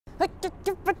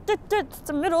It's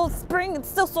the middle of spring. It's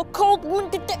still so cold.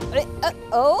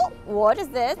 Oh, what is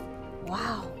this?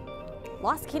 Wow,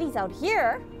 lost kitties out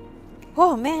here.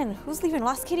 Oh man, who's leaving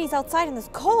lost kitties outside in this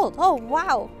cold? Oh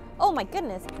wow. Oh my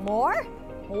goodness, more?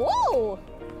 Whoa,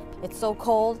 it's so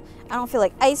cold. I don't feel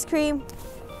like ice cream.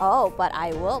 Oh, but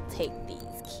I will take these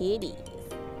kitties.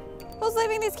 Who's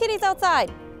leaving these kitties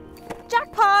outside?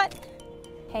 Jackpot!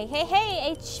 Hey, hey,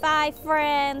 hey, H5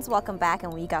 friends. Welcome back,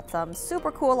 and we got some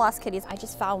super cool lost kitties I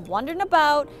just found wandering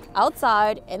about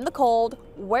outside in the cold.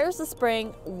 Where's the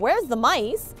spring? Where's the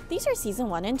mice? These are season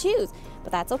 1 and 2s,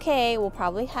 but that's okay. We'll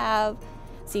probably have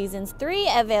seasons 3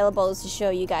 available to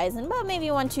show you guys in about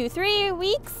maybe 1, 2, 3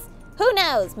 weeks. Who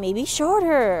knows? Maybe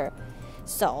shorter.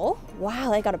 So,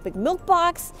 wow, I got a big milk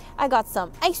box, I got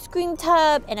some ice cream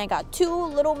tub, and I got 2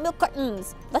 little milk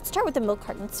cartons. Let's start with the milk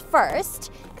cartons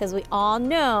first, because we all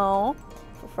know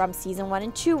from season 1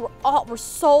 and 2, we're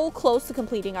so close to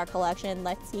completing our collection.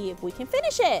 Let's see if we can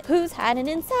finish it. Who's hiding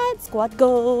inside? Squad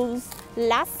goes.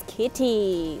 Last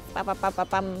kitty.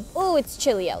 Ooh, it's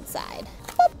chilly outside.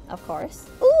 Boop, of course.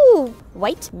 Ooh,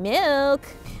 white milk.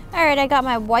 All right, I got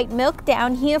my white milk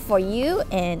down here for you,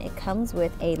 and it comes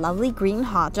with a lovely green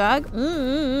hot dog.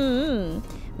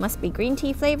 Must be green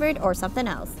tea flavored or something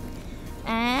else.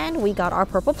 And we got our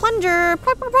purple plunger.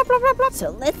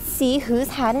 So let's see who's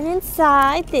hiding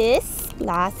inside this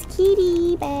last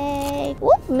kitty bag.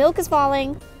 Whoop, milk is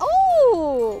falling.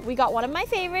 Oh, we got one of my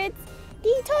favorites.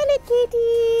 The toilet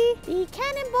kitty, the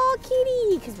cannonball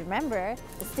kitty. Because remember,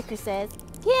 the sticker says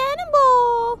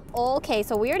cannonball. Okay,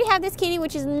 so we already have this kitty,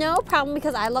 which is no problem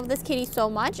because I love this kitty so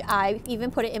much. I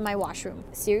even put it in my washroom.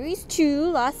 Series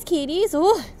 2, lost kitties.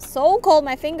 Oh, so cold.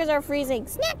 My fingers are freezing.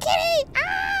 Snap kitty!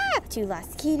 Ah! 2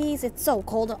 lost kitties. It's so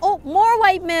cold. Oh, more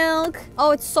white milk.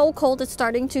 Oh, it's so cold. It's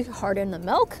starting to harden the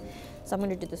milk. So I'm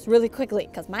gonna do this really quickly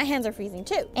because my hands are freezing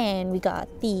too. And we got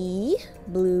the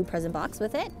blue present box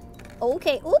with it.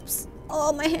 Okay, oops.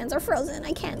 Oh, my hands are frozen.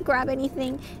 I can't grab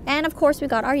anything. And of course, we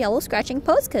got our yellow scratching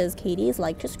post because kitties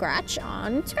like to scratch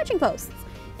on scratching posts.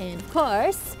 And of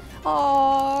course,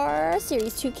 our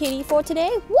Series 2 kitty for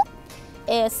today, whoop,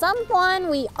 is someone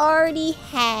we already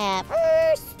have.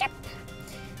 Step.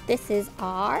 This is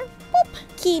our whoop,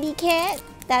 kitty cat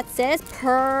that says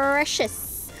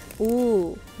Precious.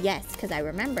 Ooh, yes, because I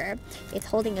remember it's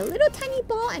holding a little tiny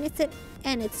ball and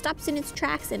it stops in its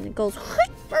tracks and it goes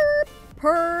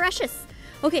Precious.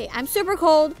 Okay, I'm super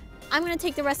cold. I'm gonna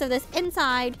take the rest of this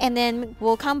inside and then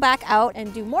we'll come back out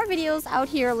and do more videos out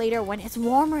here later when it's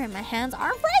warmer and my hands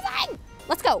aren't freezing.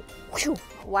 Let's go.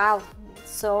 Wow,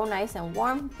 so nice and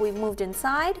warm. We moved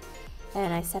inside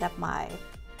and I set up my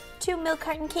 2 milk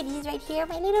carton kitties right here.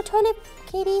 My little toilet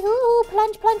kitty. Ooh,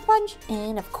 plunge, plunge, plunge.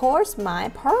 And of course, my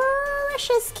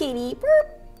Precious kitty.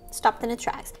 Burp. Stopped in its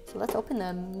tracks. So let's open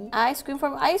the ice cream.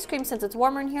 Since it's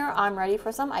warmer in here, I'm ready for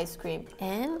some ice cream.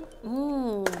 And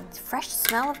fresh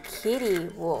smell of kitty.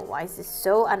 Whoa, why is this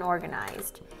so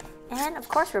unorganized? And of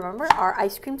course, remember our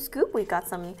ice cream scoop. We got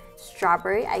some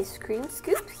strawberry ice cream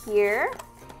scoop here.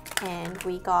 And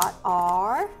we got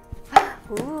our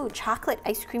chocolate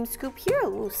ice cream scoop here.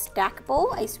 Ooh,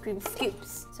 stackable ice cream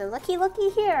scoops. So looky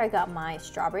here, I got my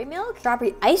strawberry milk,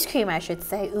 strawberry ice cream, I should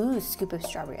say. Ooh, scoop of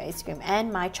strawberry ice cream,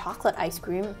 and my chocolate ice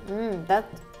cream.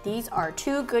 These are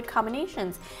 2 good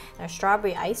combinations. And our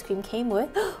strawberry ice cream came with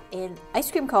an ice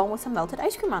cream cone with some melted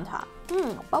ice cream on top.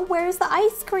 But where's the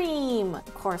ice cream?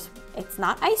 Of course, it's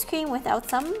not ice cream without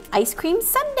some ice cream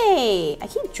sundae. I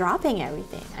keep dropping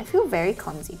everything. I feel very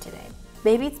clumsy today.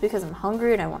 Maybe it's because I'm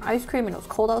hungry and I want ice cream and it was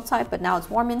cold outside, but now it's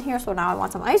warm in here, so now I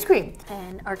want some ice cream.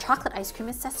 And our chocolate ice cream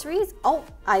accessories. Oh,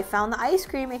 I found the ice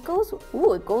cream. It goes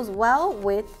well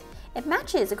with, it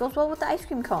matches. It goes well with the ice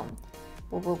cream cone.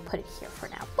 Well, we'll put it here for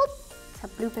now. Boop. It's a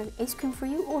blueberry ice cream for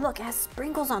you. Oh, look, it has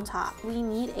sprinkles on top. We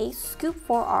need a scoop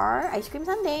for our ice cream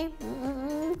sundae.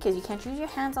 Because you can't use your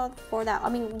hands out for that. I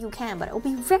mean, you can, but it will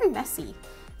be very messy.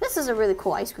 This is a really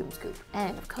cool ice cream scoop.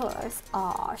 And of course,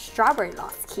 our strawberry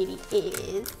lost kitty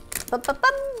is...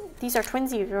 These are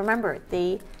twinsies, remember,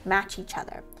 they match each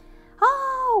other.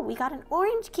 Oh, we got an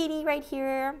orange kitty right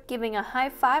here, giving a high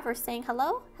five or saying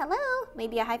hello. Hello,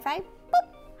 maybe a high five. Boop,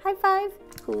 high five.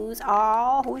 Who's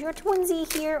your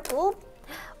twinsy here?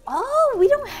 Oh, we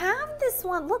don't have this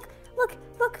one. Look.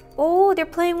 Oh, they're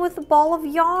playing with a ball of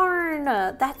yarn.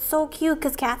 That's so cute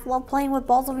because cats love playing with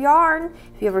balls of yarn.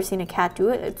 If you ever seen a cat do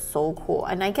it, it's so cool.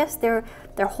 And I guess they're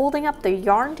holding up the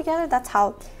yarn together. That's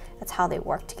how they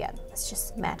work together. Let's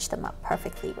just match them up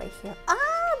perfectly right here.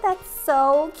 Ah, that's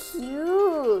so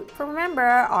cute. Remember,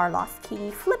 our Lost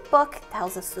Kitty flip book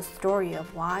tells us the story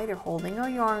of why they're holding a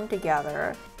yarn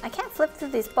together. I can't flip through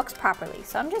these books properly,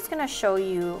 so I'm just gonna show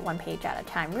you one page at a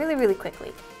time really quickly.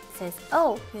 It says,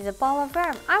 oh, here's a ball of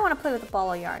yarn. I wanna play with a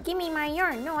ball of yarn. Give me my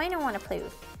yarn. No, I don't wanna play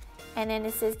with. And then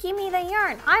it says, give me the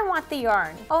yarn. I want the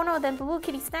yarn. Oh no, then Blue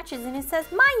Kitty snatches and it says,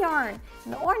 my yarn.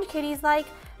 And the Orange Kitty's like,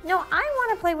 no, I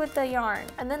want to play with the yarn.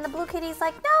 And then the Blue Kitty's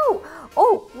like, no.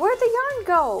 Oh, where'd the yarn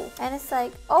go? And it's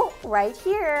like, oh, right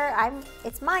here.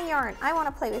 It's my yarn. I want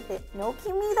to play with it. No,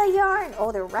 give me the yarn.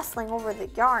 Oh, they're wrestling over the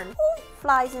yarn. Ooh,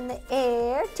 flies in the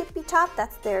air, tippy top.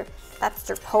 That's their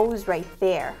pose right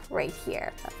there, right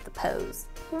here. That's the pose.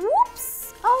 Whoops.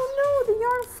 Oh no, the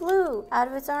yarn flew out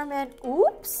of its arm and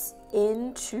oops,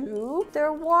 into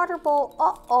their water bowl.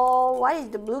 Uh-oh, why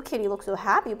did the Blue Kitty look so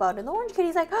happy about it? And the Orange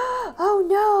Kitty's like, oh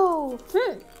no.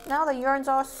 Now the yarn's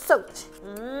all soaked.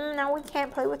 Now we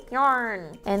can't play with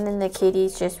yarn. And then the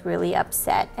kitty's just really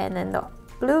upset. And then the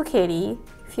Blue Kitty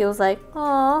feels like,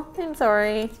 oh, I'm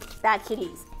sorry. Bad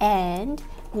kitties. And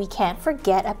we can't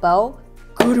forget about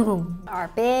our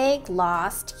big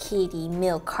Lost Kitty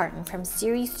milk carton from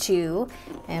series 2.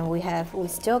 And we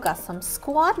still got some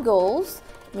squad goals,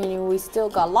 meaning we still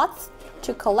got lots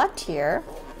to collect here.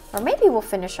 Or maybe we'll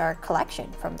finish our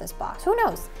collection from this box, who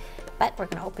knows? But we're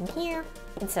gonna open here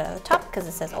instead of the top because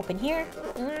it says open here.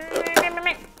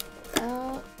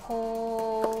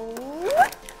 Pull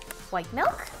white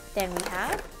milk, then we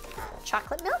have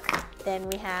chocolate milk, then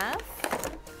we have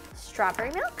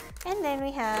strawberry milk, and then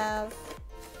we have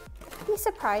the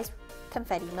surprise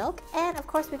confetti milk, and of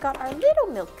course we got our little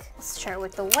milk. Let's start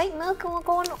with the white milk and we'll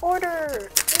go in order.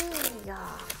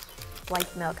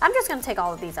 White milk. I'm just gonna take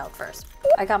all of these out first.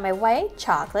 I got my white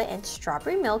chocolate and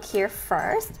strawberry milk here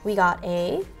first. We got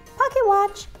a pocket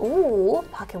watch. Ooh,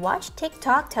 pocket watch.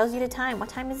 Tick-tock tells you the time. What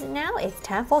time is it now? It's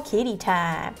time for kitty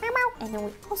time. And then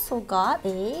we also got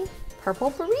a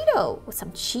purple burrito with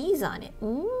some cheese on it.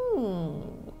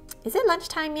 Is it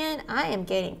lunchtime yet? I am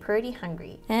getting pretty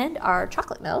hungry. And our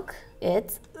chocolate milk,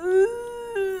 it's a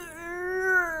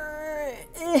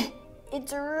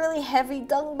really heavy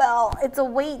dumbbell. It's a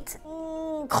weight.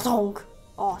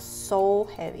 Oh, so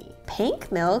heavy.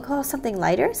 Pink milk, oh, something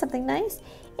lighter, something nice.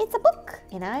 It's a book,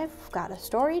 and I've got a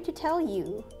story to tell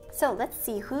you. So let's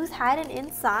see who's hiding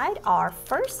inside our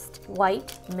first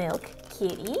white milk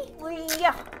kitty.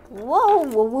 Whoa,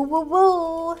 whoa, whoa, whoa,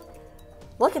 whoa.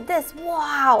 Look at this,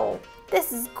 wow.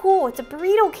 This is cool, it's a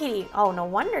burrito kitty. Oh, no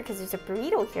wonder, because there's a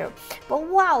burrito here. But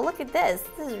wow, look at this.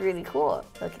 This is really cool.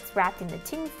 Look, it's wrapped in the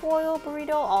tin foil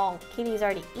burrito. Oh, kitty's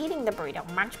already eating the burrito.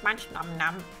 Munch, munch, nom,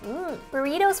 nom.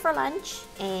 Burritos for lunch.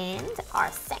 And our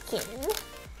second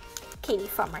kitty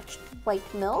from our white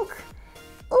milk.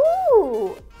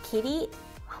 Ooh, kitty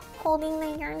holding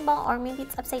the yarn ball, or maybe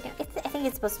it's upside down. I think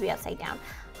it's supposed to be upside down.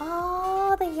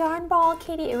 Oh, the yarn ball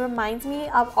kitty. It reminds me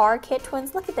of our Kit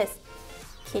Twins. Look at this.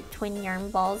 Kit Twin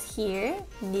yarn balls here.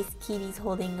 And this kitty's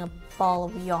holding a ball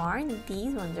of yarn.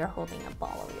 These ones are holding a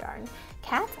ball of yarn.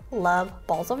 Cats love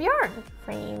balls of yarn.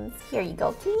 Frames. Here you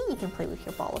go, kitty. You can play with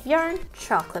your ball of yarn.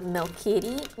 Chocolate milk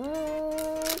kitty.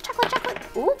 Chocolate, chocolate.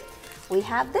 Ooh. We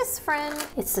have this friend.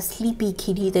 It's the sleepy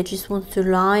kitty that just wants to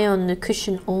lie on the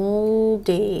cushion all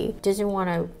day. Doesn't want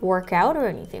to work out or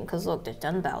anything because look, there's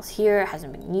dumbbells here. It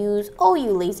hasn't been used. Oh,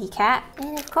 you lazy cat.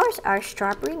 And of course, our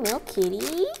strawberry milk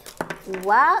kitty.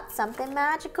 Wow, something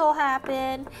magical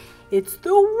happened. It's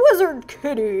the wizard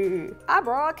kitty.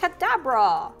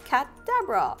 Abracadabra.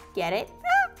 Cadabra. Get it?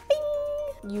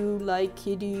 Bing. You like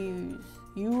kitties.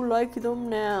 You like them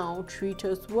now. Treat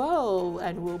us well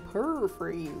and we'll purr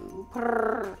for you.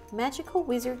 Purr. Magical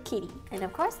wizard kitty. And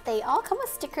of course, they all come with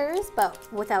stickers, but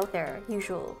without their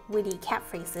usual witty cat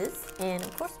phrases. And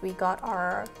of course, we got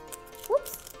our,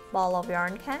 ball of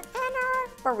yarn cat and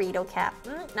our burrito cat.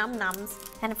 Num nums.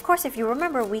 And of course, if you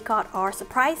remember, we got our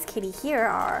surprise kitty here,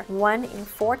 our 1 in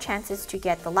 4 chances to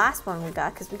get the last one we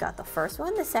got, because we got the first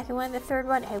one, the second one, the third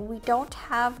one, and we don't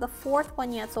have the 4th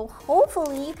one yet. So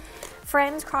hopefully,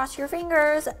 friends, cross your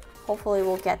fingers. Hopefully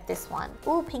we'll get this one.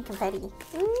 Ooh, pink confetti.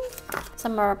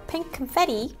 Some more pink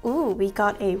confetti. Ooh, we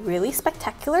got a really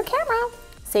spectacular camera.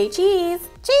 Say cheese,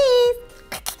 cheese.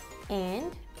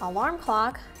 And alarm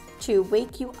clock to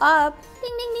wake you up.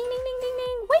 Ding, ding, ding, ding, ding, ding,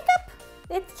 ding. Wake up.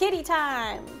 It's kitty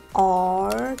time.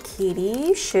 Our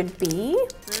kitty should be...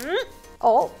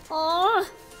 Oh,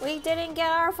 we didn't get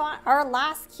our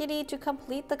last kitty to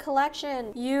complete the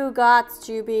collection. You got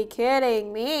to be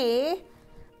kidding me.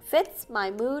 Fits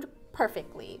my mood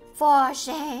perfectly. For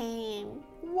shame.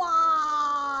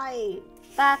 Why?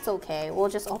 That's okay. We'll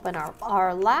just open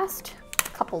our last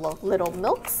couple of little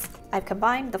milks. I've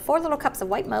combined the 4 little cups of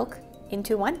white milk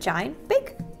into one giant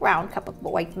big round cup of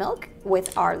white milk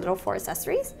with our little 4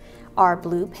 accessories. Our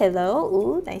blue pillow,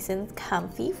 ooh, nice and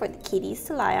comfy for the kitties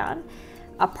to lie on.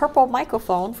 A purple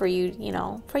microphone for you,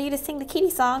 for you to sing the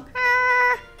kitty song.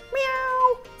 Ah,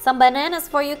 meow. Some bananas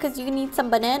for you because you need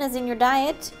some bananas in your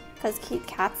diet because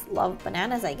cats love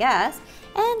bananas, I guess.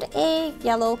 And a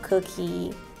yellow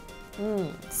cookie.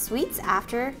 Sweets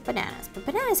after bananas, but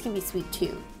bananas can be sweet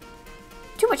too.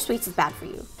 Too much sweets is bad for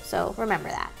you, so remember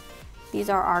that. These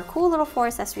are our cool little 4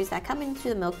 accessories that come into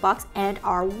the milk box and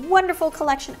our wonderful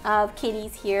collection of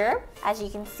kitties here. As you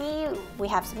can see, we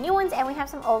have some new ones and we have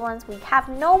some old ones. We have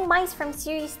no mice from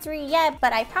series 3 yet,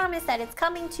 but I promise that it's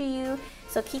coming to you.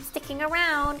 So keep sticking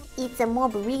around. Eat some more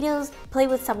burritos, play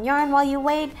with some yarn while you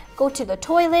wait, go to the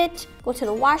toilet, go to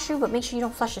the washroom, but make sure you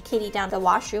don't flush the kitty down the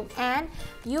washroom. And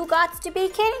you got to be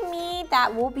kidding me,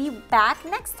 that will be back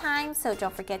next time. So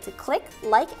don't forget to click,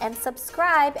 like, and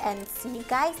subscribe, and see you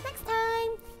guys next time.